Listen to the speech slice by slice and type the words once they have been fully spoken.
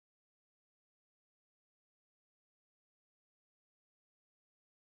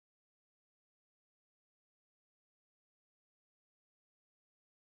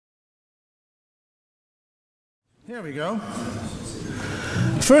There we go.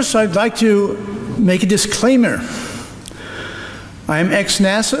 First, I'd like to make a disclaimer. I am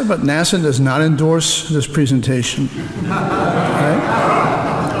ex-NASA, but NASA does not endorse this presentation. Right?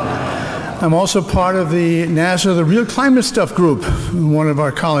 I'm also part of the NASA, the Real Climate Stuff group. One of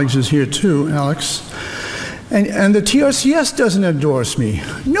our colleagues is here too, Alex. And the TRCS doesn't endorse me.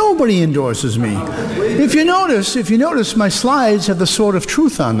 Nobody endorses me. If you notice, my slides have the sword of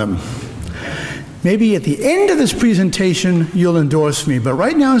truth on them. Maybe at the end of this presentation, you'll endorse me, but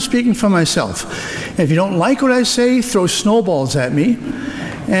right now I'm speaking for myself. And if you don't like what I say, throw snowballs at me.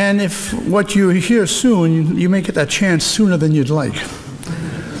 And if what you hear soon, you may get that chance sooner than you'd like.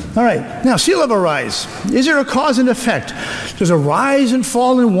 All right, now sea level rise. Is there a cause and effect? Does a rise and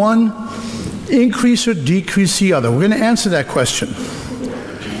fall in one increase or decrease the other? We're going to answer that question.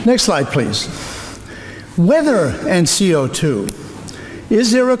 Next slide, please. Weather and CO2.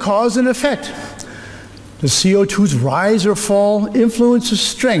 Is there a cause and effect? Does CO2's rise or fall influence the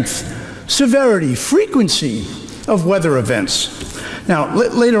strength, severity, frequency of weather events? Now,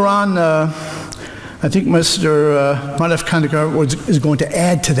 later on, I think Mr. Madhav Kandekar is going to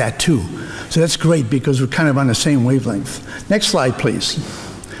add to that too. So that's great because we're kind of on the same wavelength. Next slide, please.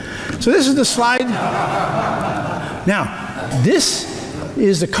 So this is the slide. Now, this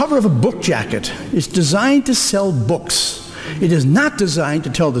is the cover of a book jacket. It's designed to sell books. It is not designed to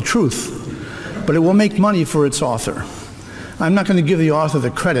tell the truth, but it will make money for its author. I'm not going to give the author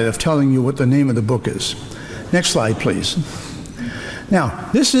the credit of telling you what the name of the book is. Next slide, please. Now,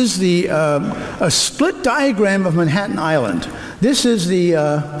 this is a split diagram of Manhattan Island. This is the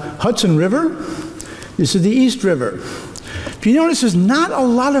Hudson River. This is the East River. If you notice, there's not a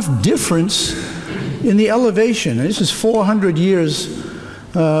lot of difference in the elevation. This is 400 years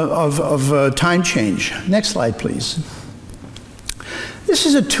of time change. Next slide, please. This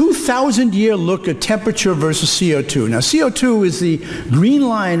is a 2,000-year look at temperature versus CO2. Now, CO2 is the green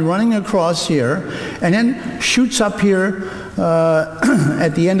line running across here and then shoots up here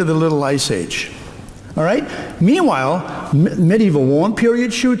at the end of the Little Ice Age. All right? Meanwhile, medieval warm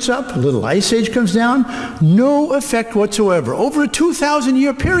period shoots up, Little Ice Age comes down, no effect whatsoever. Over a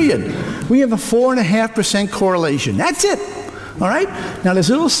 2,000-year period, we have a 4.5% correlation. That's it. All right? Now, there's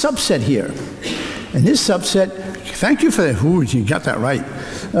a little subset here. And this subset, thank you for that. Ooh, you got that right.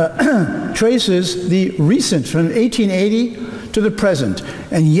 Traces the recent, from 1880 to the present.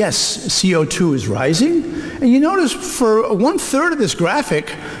 And yes, CO2 is rising. And you notice for 1/3 of this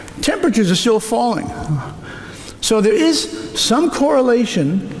graphic, temperatures are still falling. So there is some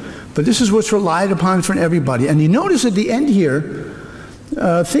correlation, but this is what's relied upon for everybody. And you notice at the end here,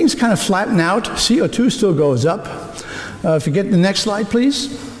 things kind of flatten out. CO2 still goes up. If you get the next slide,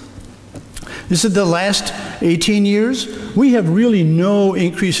 please. This is the last 18 years. We have really no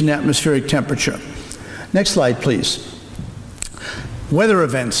increase in atmospheric temperature. Next slide, please. Weather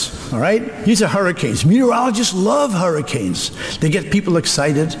events, all right? These are hurricanes. Meteorologists love hurricanes. They get people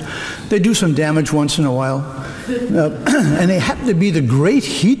excited. They do some damage once in a while. And they happen to be the great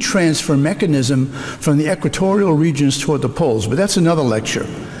heat transfer mechanism from the equatorial regions toward the poles. But that's another lecture.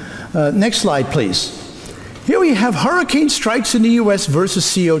 Next slide, please. Here we have hurricane strikes in the US versus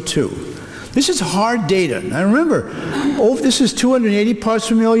CO2. This is hard data. Now remember, this is 280 parts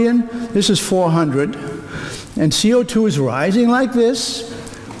per million, this is 400, and CO2 is rising like this.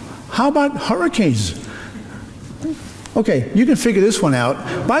 How about hurricanes? Okay, you can figure this one out.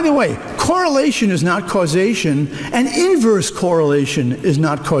 By the way, correlation is not causation, and inverse correlation is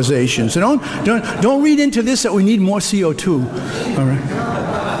not causation. So don't read into this that we need more CO2. All right.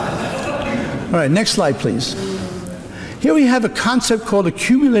 All right, next slide, please. Here we have a concept called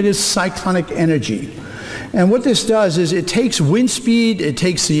accumulated cyclonic energy. And what this does is it takes wind speed, it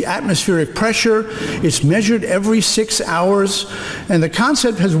takes the atmospheric pressure, it's measured every 6 hours, and the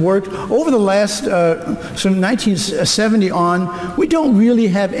concept has worked over the last, from 1970 on, we don't really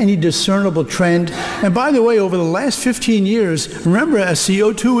have any discernible trend. And by the way, over the last 15 years, remember, as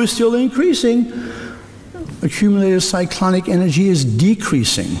CO2 is still increasing, accumulated cyclonic energy is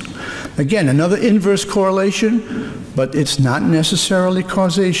decreasing. Again, another inverse correlation, but it's not necessarily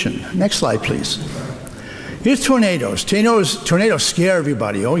causation. Next slide, please. Here's tornadoes. Tornadoes scare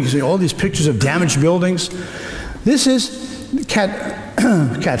everybody. Oh, you see all these pictures of damaged buildings. This is Cat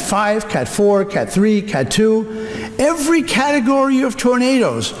 5, Cat 4, Cat 3, Cat 2. Every category of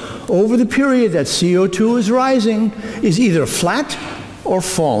tornadoes over the period that CO2 is rising is either flat or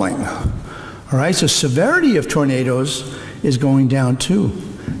falling. All right, so severity of tornadoes is going down too.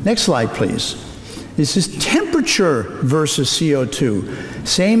 Next slide, please. This is temperature versus CO2.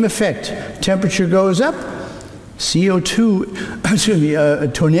 Same effect. Temperature goes up, CO2, excuse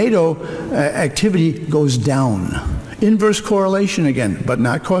me, tornado activity goes down. Inverse correlation again, but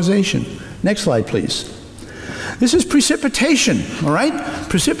not causation. Next slide, please. This is precipitation, all right?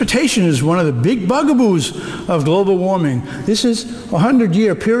 Precipitation is one of the big bugaboos of global warming. This is a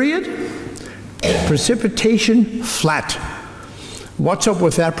 100-year period. Precipitation flat. What's up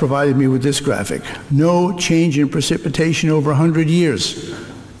with that provided me with this graphic? No change in precipitation over 100 years.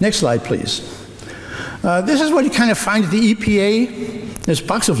 Next slide, please. This is what you kind of find at the EPA. This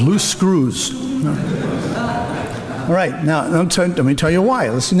box of loose screws. All right, now let me tell you why.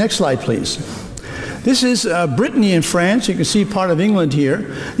 Let's see, next slide, please. This is Brittany in France. You can see part of England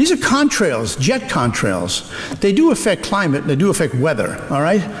here. These are contrails, jet contrails. They do affect climate, and they do affect weather, all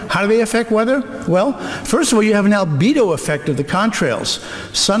right? How do they affect weather? Well, first of all, you have an albedo effect of the contrails.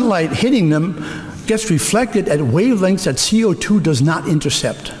 Sunlight hitting them gets reflected at wavelengths that CO2 does not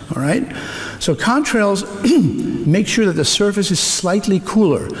intercept, all right? So contrails make sure that the surface is slightly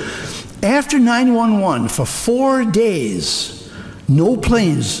cooler. After 9/11, for 4 days, no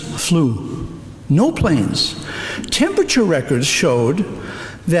planes flew. No planes. Temperature records showed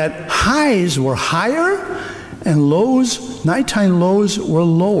that highs were higher and lows, nighttime lows were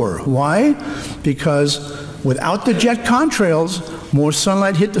lower. Why? Because without the jet contrails, more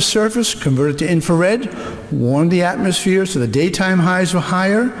sunlight hit the surface, converted to infrared, warmed the atmosphere, so the daytime highs were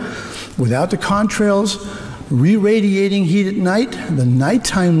higher. Without the contrails, re-radiating heat at night, the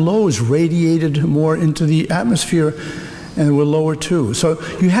nighttime lows radiated more into the atmosphere and were lower too. So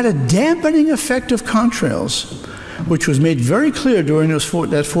you had a dampening effect of contrails, which was made very clear during that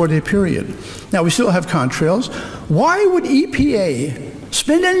 4-day period. Now we still have contrails. Why would EPA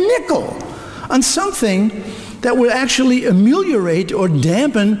spend a nickel on something that would actually ameliorate or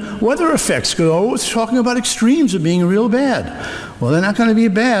dampen weather effects? Because oh, it's talking about extremes of being real bad. Well, they're not going to be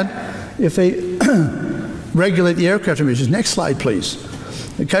bad if they regulate the aircraft emissions. Next slide, please.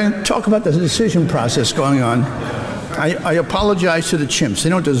 Can I talk about the decision process going on? I apologize to the chimps. They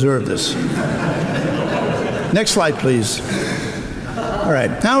don't deserve this. Next slide, please. All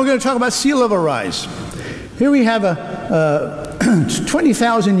right, now we're going to talk about sea level rise. Here we have a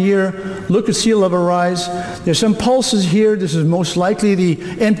 20,000-year look at sea level rise. There's some pulses here. This is most likely the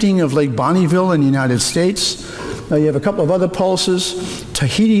emptying of Lake Bonneville in the United States. You have a couple of other pulses.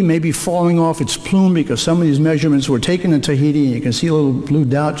 Tahiti may be falling off its plume because some of these measurements were taken in Tahiti, and you can see a little blue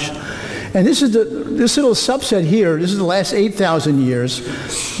douche. And this is this little subset here. This is the last 8,000 years.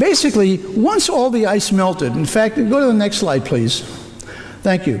 Basically, once all the ice melted, in fact, go to the next slide, please.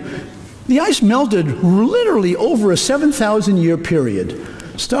 Thank you. The ice melted literally over a 7,000-year period.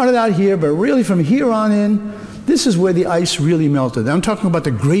 Started out here, but really from here on in, this is where the ice really melted. I'm talking about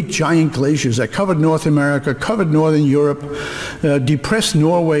the great giant glaciers that covered North America, covered northern Europe, depressed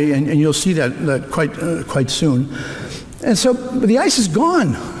Norway, and you'll see that quite soon. And so the ice is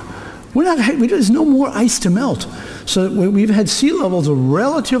gone. There's no more ice to melt. So we've had sea levels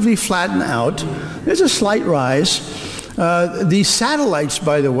relatively flatten out. There's a slight rise. These satellites,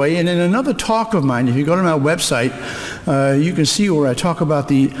 by the way, and in another talk of mine, if you go to my website, you can see where I talk about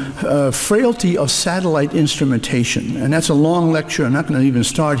the frailty of satellite instrumentation. And that's a long lecture. I'm not going to even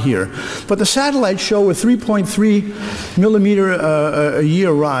start here. But the satellites show a 3.3 millimeter a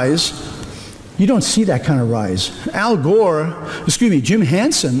year rise. You don't see that kind of rise. Jim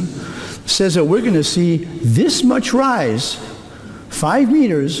Hansen says that we're going to see this much rise, 5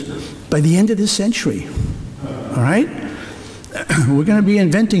 meters, by the end of this century. All right? We're going to be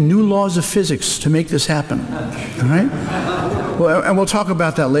inventing new laws of physics to make this happen. All right? Well, and we'll talk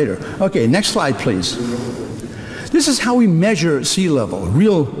about that later. Okay, next slide, please. This is how we measure sea level,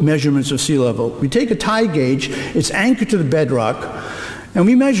 real measurements of sea level. We take a tide gauge, it's anchored to the bedrock, and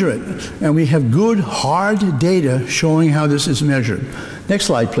we measure it. And we have good, hard data showing how this is measured. Next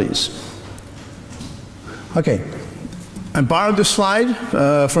slide, please. Okay. I borrowed this slide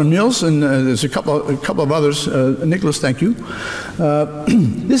from Niels, and there's a couple of others. Nicholas, thank you.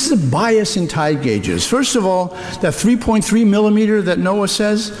 This is a bias in tide gauges. First of all, that 3.3 millimeter that NOAA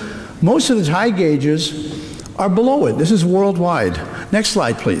says, most of the tide gauges are below it. This is worldwide. Next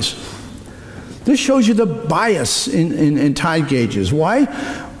slide, please. This shows you the bias in tide gauges. Why?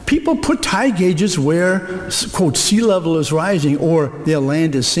 People put tide gauges where, quote, sea level is rising or their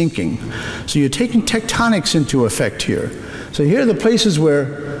land is sinking. So you're taking tectonics into effect here. So here are the places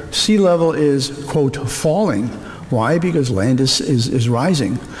where sea level is, quote, falling. Why? Because land is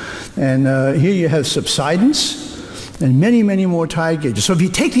rising. And here you have subsidence and many, many more tide gauges. So if you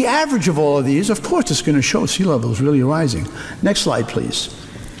take the average of all of these, of course it's going to show sea level is really rising. Next slide, please.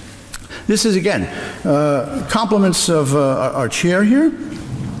 This is, again, compliments of our chair here.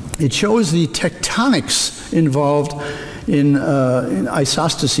 It shows the tectonics involved in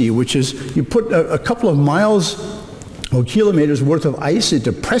isostasy, which is you put a couple of miles or kilometers worth of ice, it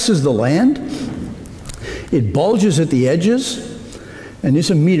depresses the land, it bulges at the edges, and these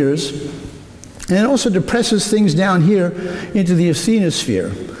are meters, and it also depresses things down here into the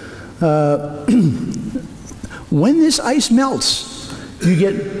asthenosphere. When this ice melts, you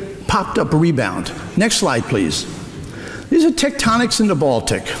get popped up rebound. Next slide, please. These are tectonics in the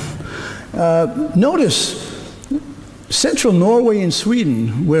Baltic. Notice central Norway and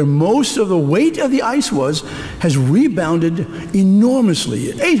Sweden, where most of the weight of the ice was, has rebounded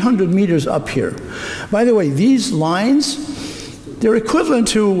enormously, 800 meters up here. By the way, these lines, they're equivalent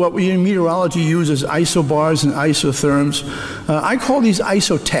to what we in meteorology use as isobars and isotherms. I call these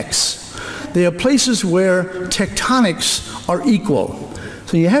isotechs. They are places where tectonics are equal.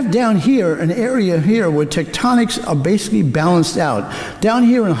 So you have down here an area here where tectonics are basically balanced out. Down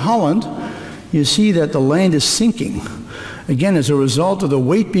here in Holland, you see that the land is sinking. Again, as a result of the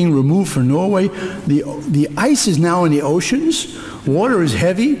weight being removed from Norway, the ice is now in the oceans. Water is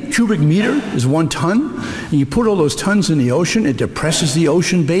heavy, cubic meter is 1 ton, and you put all those tons in the ocean, it depresses the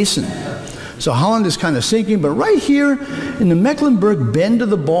ocean basin. So Holland is kind of sinking, but right here in the Mecklenburg bend of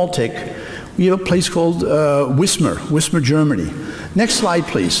the Baltic, we have a place called Wysmuller, Germany. Next slide,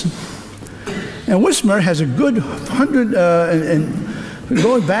 please. And Wysmuller has a good 100, and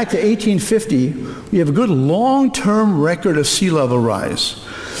going back to 1850, we have a good long-term record of sea level rise.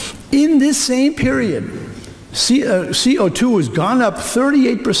 In this same period, CO2 has gone up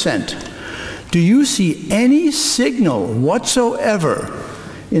 38%. Do you see any signal whatsoever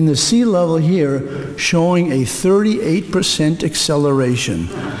in the sea level here showing a 38% acceleration?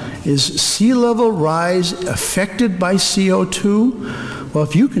 Is sea level rise affected by CO2? Well,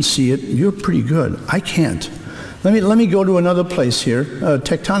 if you can see it, you're pretty good. I can't. Let me go to another place here.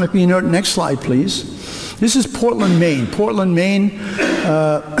 Tectonically inert. Next slide, please. This is Portland, Maine. Portland, Maine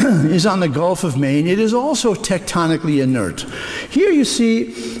is on the Gulf of Maine. It is also tectonically inert. Here you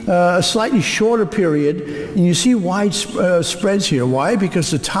see a slightly shorter period, and you see wide spreads here. Why?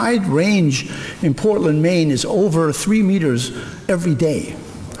 Because the tide range in Portland, Maine is over 3 meters every day.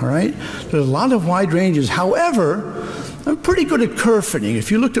 All right? There's a lot of wide ranges. However, I'm pretty good at curve fitting.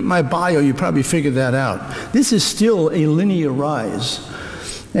 If you looked at my bio, you probably figured that out. This is still a linear rise.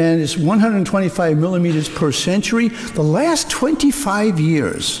 And it's 125 millimeters per century. The last 25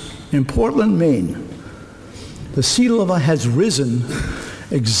 years in Portland, Maine, the sea level has risen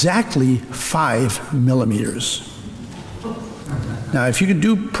exactly 5 millimeters. Now, if you can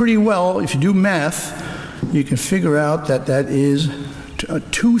do pretty well, if you do math, you can figure out that that is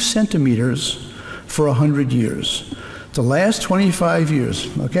 2 centimeters for 100 years. The last 25 years,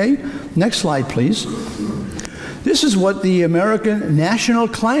 okay? Next slide, please. This is what the American National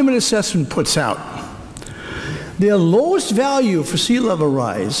Climate Assessment puts out. Their lowest value for sea level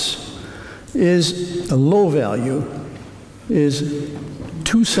rise is, a low value, is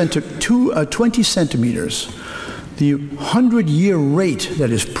 20 centimeters. The 100-year rate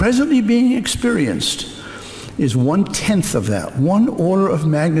that is presently being experienced is 1/10 of that, 1 order of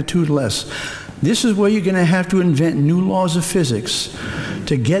magnitude less. This is where you're going to have to invent new laws of physics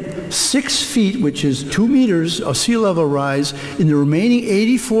to get 6 feet, which is 2 meters of sea level rise in the remaining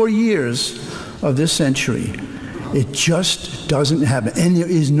 84 years of this century. It just doesn't happen, and there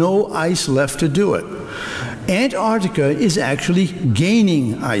is no ice left to do it. Antarctica is actually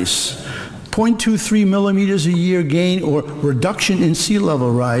gaining ice. 0.23 millimeters a year gain or reduction in sea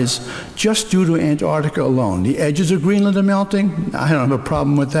level rise just due to Antarctica alone. The edges of Greenland are melting. I don't have a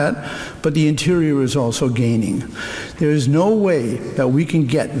problem with that, but the interior is also gaining. There is no way that we can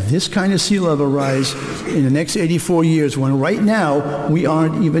get this kind of sea level rise in the next 84 years when right now we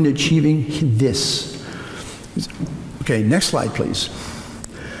aren't even achieving this. Okay, next slide, please.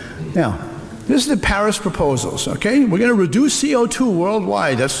 Now, this is the Paris proposals, okay? We're going to reduce CO2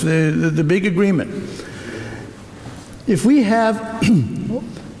 worldwide. That's the big agreement. If we have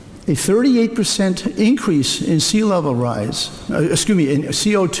a 38% increase in sea level rise, in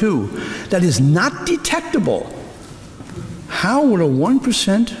CO2, that is not detectable, how would a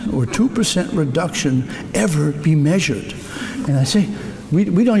 1% or 2% reduction ever be measured? And I say,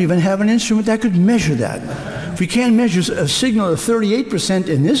 we don't even have an instrument that could measure that. If we can't measure a signal of 38%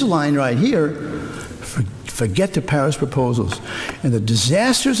 in this line right here, forget the Paris proposals. And the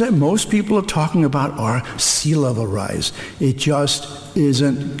disasters that most people are talking about are sea level rise. It just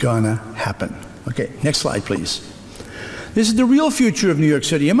isn't gonna happen. Okay, next slide, please. This is the real future of New York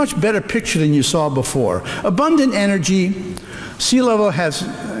City, a much better picture than you saw before. Abundant energy, sea level has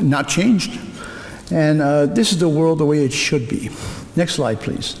not changed, and this is the world the way it should be. Next slide,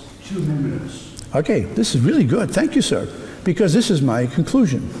 please. 2 minutes. Okay, this is really good. Thank you, sir. Because this is my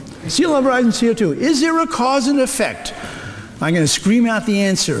conclusion. Sea level rise and CO2. Is there a cause and effect? I'm going to scream out the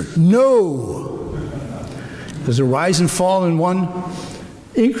answer. No. Does a rise and fall in one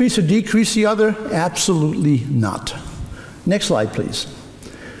increase or decrease the other? Absolutely not. Next slide, please.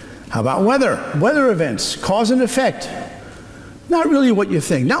 How about weather? Weather events, cause and effect. Not really what you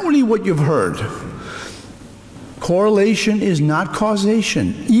think, not really what you've heard. Correlation is not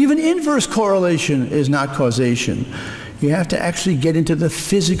causation. Even inverse correlation is not causation. You have to actually get into the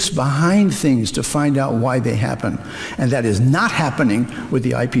physics behind things to find out why they happen. And that is not happening with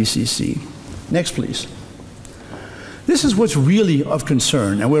the IPCC. Next, please. This is what's really of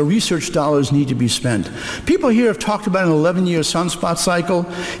concern and where research dollars need to be spent. People here have talked about an 11-year sunspot cycle.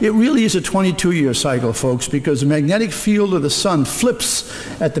 It really is a 22-year cycle, folks, because the magnetic field of the sun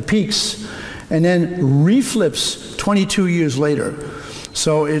flips at the peaks and then reflips 22 years later.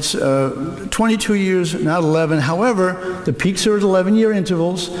 So it's 22 years, not 11. However, the peaks are at 11-year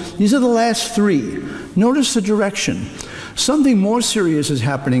intervals. These are the last 3. Notice the direction. Something more serious is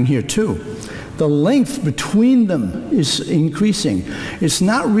happening here, too. The length between them is increasing. It's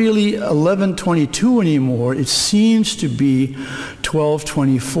not really 1122 anymore. It seems to be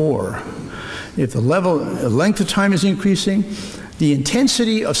 1224. If the length of time is increasing, the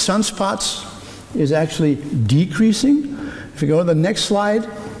intensity of sunspots is actually decreasing. If you go to the next slide,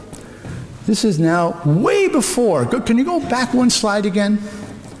 this is now way before. Can you go back one slide again?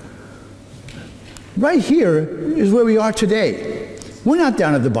 Right here is where we are today. We're not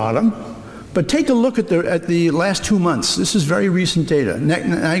down at the bottom, but take a look at the last 2 months. This is very recent data.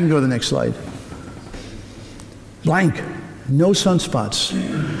 I can go to the next slide. Blank. No sunspots.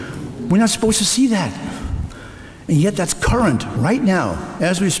 We're not supposed to see that. And yet that's current right now,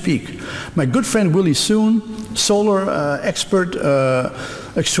 as we speak. My good friend Willie Soon, solar expert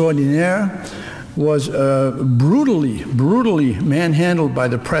extraordinaire, was brutally manhandled by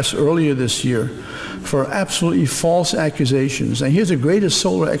the press earlier this year for absolutely false accusations. And here's the greatest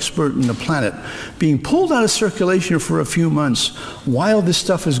solar expert in the planet being pulled out of circulation for a few months while this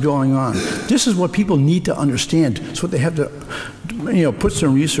stuff is going on. This is what people need to understand. It's what they have to, put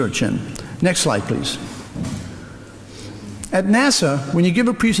some research in. Next slide, please. At NASA, when you give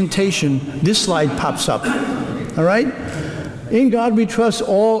a presentation, this slide pops up. All right? In God we trust,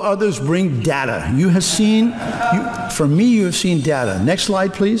 all others bring data. You have seen, for me, you have seen data. Next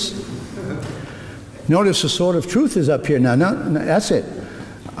slide, please. Notice the sword of truth is up here now. No, that's it.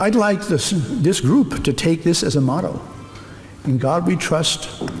 I'd like this group to take this as a motto. In God we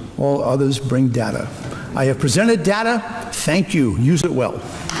trust, all others bring data. I have presented data. Thank you. Use it well.